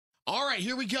right,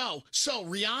 here we go. So,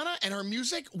 Rihanna and her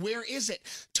music, where is it?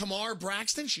 Tamar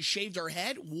Braxton, she shaved her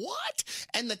head. What?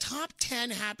 And the top 10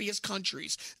 happiest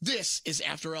countries. This is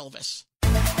After Elvis.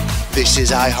 This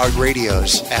is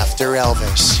iHeartRadio's After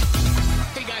Elvis.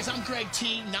 Hey guys, I'm Greg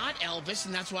T, not Elvis,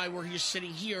 and that's why we're just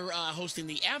sitting here hosting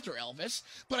the After Elvis.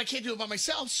 But I can't do it by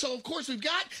myself, so of course we've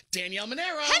got Danielle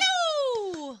Monero.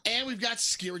 Hello! And we've got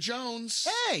Skira Jones.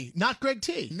 Hey, not Greg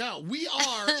T. No, we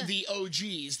are the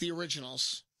OGs, the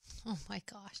originals. Oh my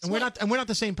gosh. And we're not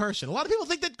the same person. A lot of people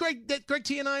think that Greg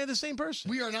T and I are the same person.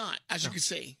 We are not, as you can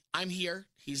see. I'm here,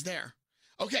 he's there.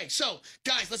 Okay, so,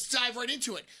 guys, let's dive right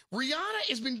into it. Rihanna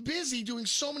has been busy doing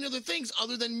so many other things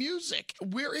other than music.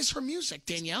 Where is her music,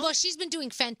 Danielle? Well, she's been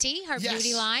doing Fenty, her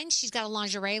beauty line. She's got a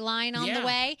lingerie line on the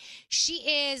way. She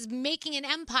is making an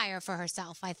empire for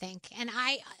herself, I think. And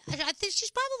I think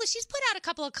she's put out a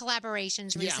couple of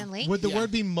collaborations recently. Would the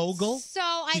word be mogul? So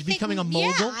I She's think becoming a mogul?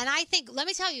 Yeah, and I think, let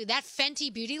me tell you, that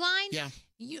Fenty beauty line. Yeah.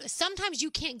 Sometimes you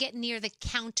can't get near the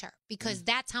counter because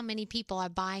that's how many people are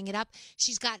buying it up.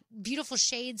 She's got beautiful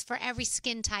shades for every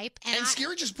skin type. And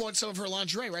Skira just bought some of her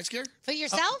lingerie, right, Skira? For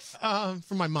yourself?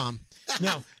 For my mom.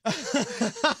 No.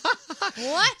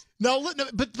 What? No,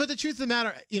 but the truth of the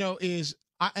matter, is,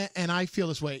 I feel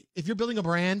this way. If you're building a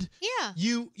brand,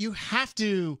 you have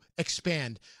to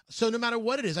expand. So no matter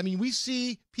what it is, I mean, we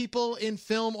see people in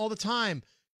film all the time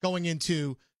going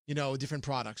into different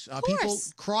products. People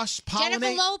cross-pollinate.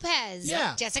 Jennifer Lopez.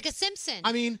 Yeah. Jessica Simpson.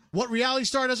 I mean, what reality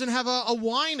star doesn't have a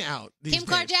wine out these Kim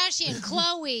days? Kardashian,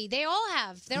 Chloe. They all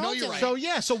have. They're all doing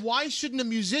it. So why shouldn't a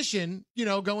musician,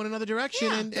 go in another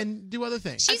direction and do other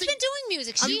things? She's been doing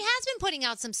music. She has been putting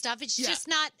out some stuff. It's just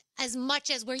not as much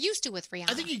as we're used to with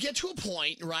Rihanna. I think you get to a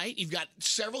point, right? You've got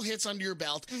several hits under your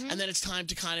belt, and then it's time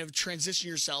to kind of transition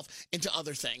yourself into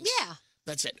other things. Yeah.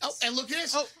 That's it. Oh, and look at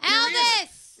this. Oh,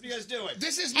 Elvis! What are you guys doing?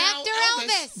 This is now After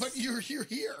Elvis. But you're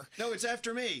here. No, it's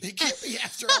after me. It can't be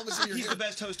after Elvis. And you're He's here. the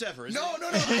best host ever, isn't No.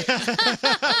 he?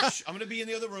 I'm going to be in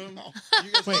the other room.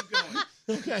 You guys keep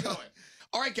going. Okay. Go ahead.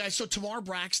 All right, guys. So Tamar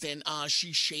Braxton,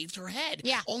 she shaved her head.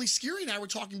 Yeah. Only Skiri and I were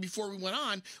talking before we went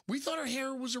on. We thought her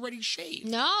hair was already shaved.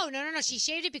 No. She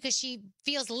shaved it because she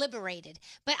feels liberated.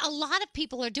 But a lot of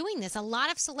people are doing this. A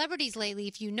lot of celebrities lately,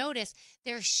 if you notice,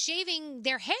 they're shaving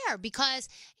their hair because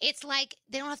it's like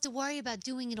they don't have to worry about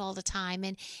doing it all the time,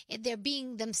 and they're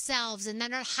being themselves, and they're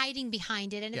not hiding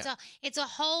behind it. And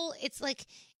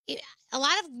a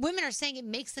lot of women are saying it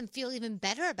makes them feel even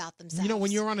better about themselves.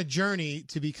 When you're on a journey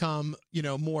to become,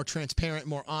 more transparent,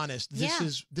 more honest,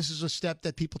 this is a step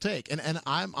that people take, and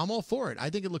I'm all for it. I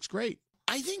think it looks great.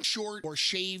 I think short or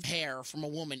shaved hair from a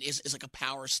woman is like a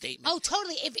power statement. Oh,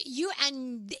 totally.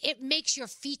 And it makes your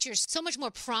features so much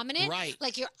more prominent. Right.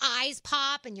 Like your eyes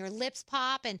pop and your lips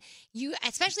pop, and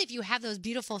especially if you have those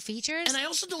beautiful features. And I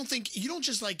also don't think you don't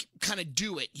just like kind of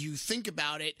do it. You think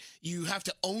about it. You have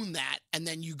to own that, and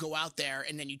then you go out there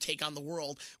and then you take on the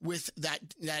world with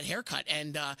that haircut.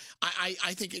 And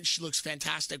I think she looks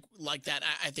fantastic like that.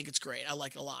 I think it's great. I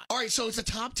like it a lot. All right, so it's the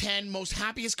top 10 most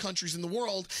happiest countries in the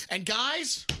world, and guys.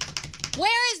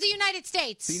 Where is the United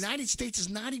States? The United States is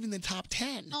not even the top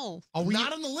 10. Oh.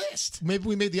 Not on the list. Maybe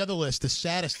we made the other list, the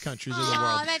saddest countries in the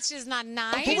world. Oh, that's just not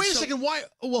nice. But wait a second, why?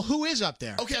 Well, who is up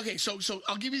there? Okay. So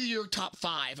I'll give you your top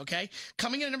 5. Okay,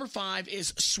 coming in at number 5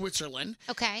 is Switzerland.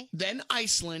 Okay. Then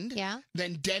Iceland. Yeah.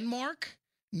 Then Denmark,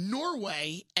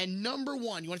 Norway, and number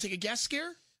 1. You want to take a guess,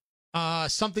 Scare?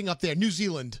 Something up there, New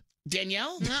Zealand.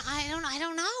 Danielle? No, I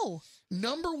don't know.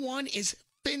 Number 1 is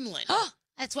Finland.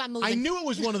 That's why I'm moving. I knew it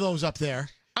was one of those up there.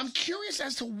 I'm curious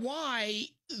as to why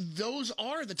those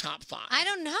are the top 5. I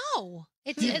don't know.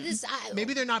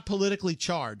 Maybe they're not politically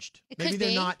charged. Maybe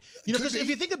they're not. Because if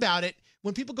you think about it,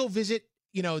 when people go visit,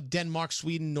 Denmark,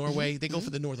 Sweden, Norway, they go for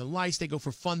the Northern Lights. They go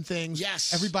for fun things.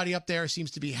 Yes. Everybody up there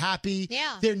seems to be happy.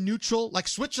 Yeah. They're neutral. Like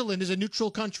Switzerland is a neutral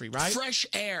country, right? Fresh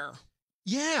air.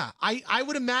 Yeah. I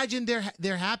would imagine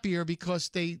they're happier because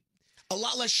they... A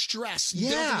lot less stress. Yeah.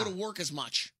 They don't have to go to work as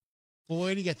much. Well,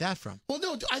 where do you get that from? Well,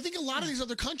 no, I think a lot of these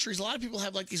other countries, a lot of people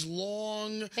have like these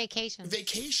long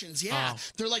vacations. Yeah,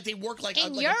 they're like they work like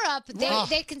in Europe.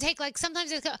 They can take like sometimes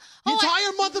they go the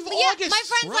entire month of August. Yeah, my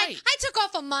friend's like, I took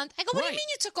off a month. I go, what do you Right. mean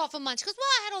you took off a month? She goes, well,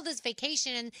 I had all this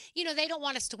vacation, and they don't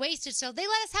want us to waste it, so they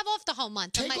let us have off the whole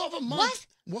month. I'm Take like, off a month.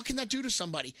 What? What can that do to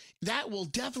somebody? That will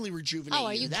definitely rejuvenate you. Oh,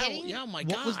 are you kidding? Yeah, oh my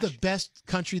What gosh. was the best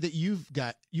country that you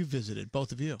visited,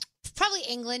 both of you? Probably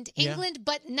England. Yeah. England,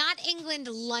 but not England,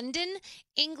 London.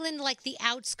 England, like the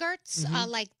outskirts,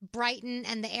 like Brighton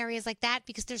and the areas like that,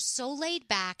 because they're so laid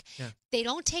back. Yeah. They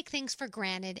don't take things for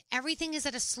granted. Everything is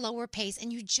at a slower pace,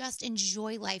 and you just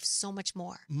enjoy life so much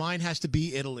more. Mine has to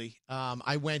be Italy.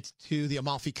 I went to the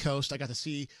Amalfi Coast. I got to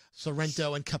see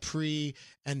Sorrento and Capri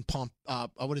and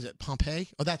Pompeii.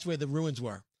 Oh, that's where the ruins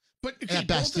were. But okay, that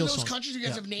both of Bastille those song. countries you guys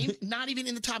Yeah. have named, not even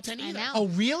in the top 10 either. know. Oh,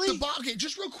 really? Okay,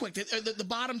 just real quick, the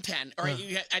bottom 10. All right,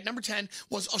 you had- at number 10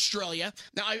 was Australia.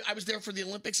 Now, I was there for the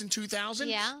Olympics in 2000.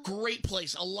 Yeah. Great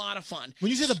place, a lot of fun. When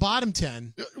you say the bottom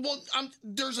 10, Well,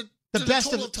 there's a The there's best a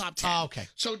total of of top 10. Oh, okay.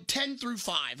 So 10 through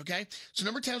 5, okay? So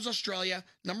number 10 is Australia.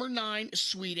 Number 9 is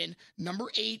Sweden.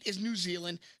 Number 8 is New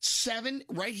Zealand. 7,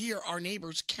 right here, our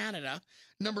neighbors, Canada.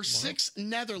 Number 6,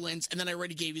 Netherlands. And then I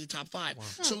already gave you the top 5.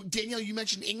 So, Danielle, you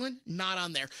mentioned England, not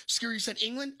on there. Scary, you said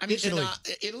England? I mean, you Italy.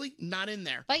 said Italy, not in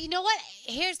there. But you know what?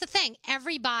 Here's the thing.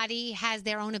 Everybody has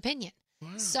their own opinion. Wow.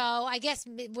 So I guess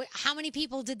how many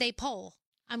people did they poll?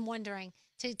 I'm wondering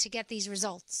to get these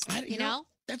results. You know?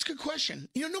 That's a good question.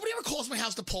 Nobody ever calls my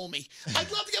house to poll me.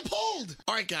 I'd love to get polled.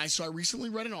 All right, guys. So I recently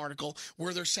read an article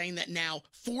where they're saying that now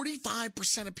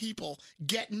 45% of people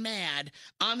get mad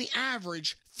on the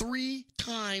average 3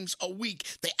 times a week.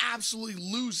 They absolutely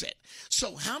lose it.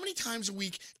 So how many times a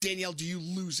week, Danielle, do you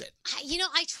lose it?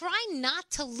 I try not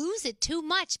to lose it too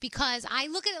much because I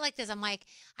look at it like this. I'm like,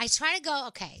 I try to go,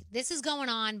 okay, this is going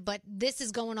on, but this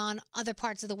is going on other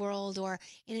parts of the world or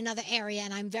in another area,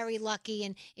 and I'm very lucky.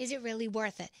 And is it really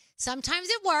worth it? Sometimes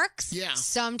it works. Yeah.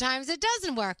 Sometimes it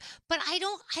doesn't work. But I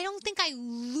don't think I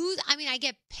lose. I mean, I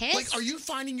get pissed. Like, are you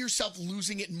finding yourself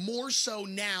losing it more so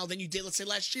now than you did, let's say,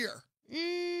 last year?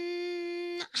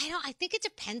 I think it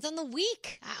depends on the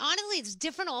week. Honestly, it's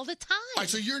different all the time. All right,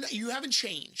 so you haven't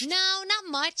changed. No, not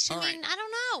much. All I mean, right. I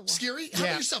don't know. Scary, how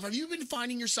about yourself? Have you been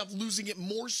finding yourself losing it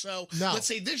more so, No. let's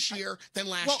say, this year than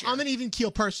last well, year? I'm an even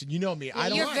keel person. You know me. Yeah, I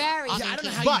don't. you're very Yeah, I don't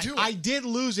know how But you do it. I did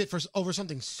lose it over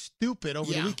something stupid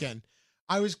over the weekend.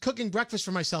 I was cooking breakfast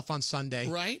for myself on Sunday,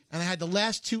 Right. and I had the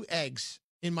last 2 eggs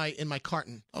in my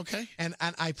carton, Okay. and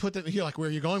I put them here. Like, where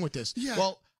are you going with this? Yeah.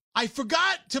 Well, I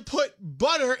forgot to put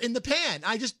butter in the pan.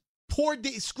 I just poured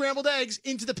the scrambled eggs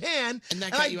into the pan, And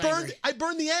that got you angry. I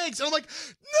burned the eggs, and I'm like,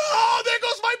 no, there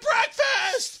goes my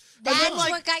breakfast. That's and then, like,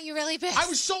 what got you really pissed. I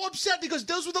was so upset because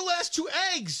those were the last 2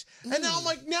 eggs. And now I'm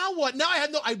like, now what? Now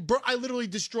I literally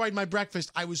destroyed my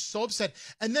breakfast. I was so upset.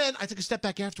 And then I took a step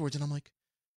back afterwards and I'm like,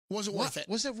 Was it worth it?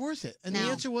 was it worth it? And the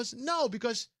No. answer was no,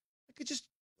 because I could just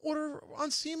order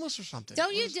on Seamless or something.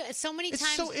 Don't you do it so many It's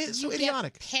times? so you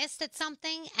idiotic. Get pissed at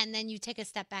something, and then you take a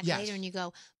step back Yes. later, and you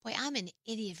go, "Boy, I'm an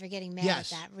idiot for getting mad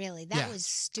Yes. at that. Really, that Yeah. was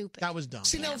stupid." That was dumb.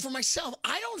 See, now for myself,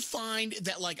 I don't find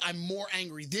that like I'm more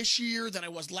angry this year than I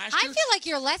was last I year. feel like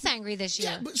you're less angry this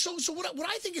year. Yeah, but so what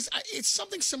I think is it's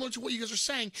something similar to what you guys are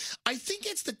saying. I think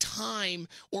it's the time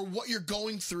or what you're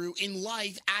going through in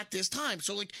life at this time.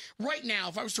 So like right now,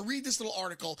 if I was to read this little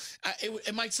article,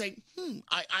 it might say,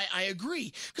 I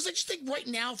agree, because I just think right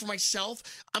now for myself,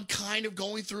 I'm kind of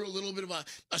going through a little bit of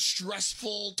a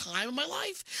stressful time in my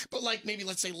life. But like maybe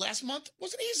let's say last month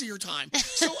was an easier time.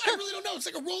 So I really don't know. It's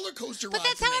like a roller coaster But ride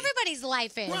that's for how me. everybody's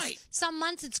life is. Right. Some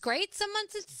months it's great, some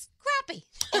months it's crappy.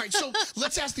 All right, so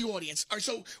let's ask the audience. All right,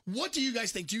 so what do you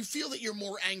guys think? Do you feel that you're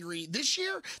more angry this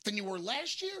year than you were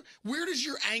last year? Where does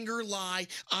your anger lie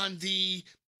on the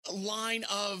line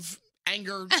of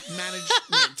anger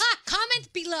management?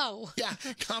 Comment below. Yeah,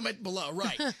 comment below.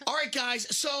 Right. All right, guys.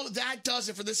 So that does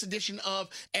it for this edition of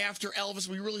After Elvis.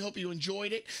 We really hope you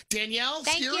enjoyed it. Danielle,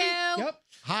 Thank Scary, you. Yep.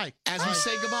 Hi. as we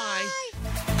say goodbye.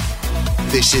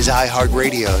 This is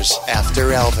iHeartRadio's After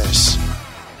Elvis.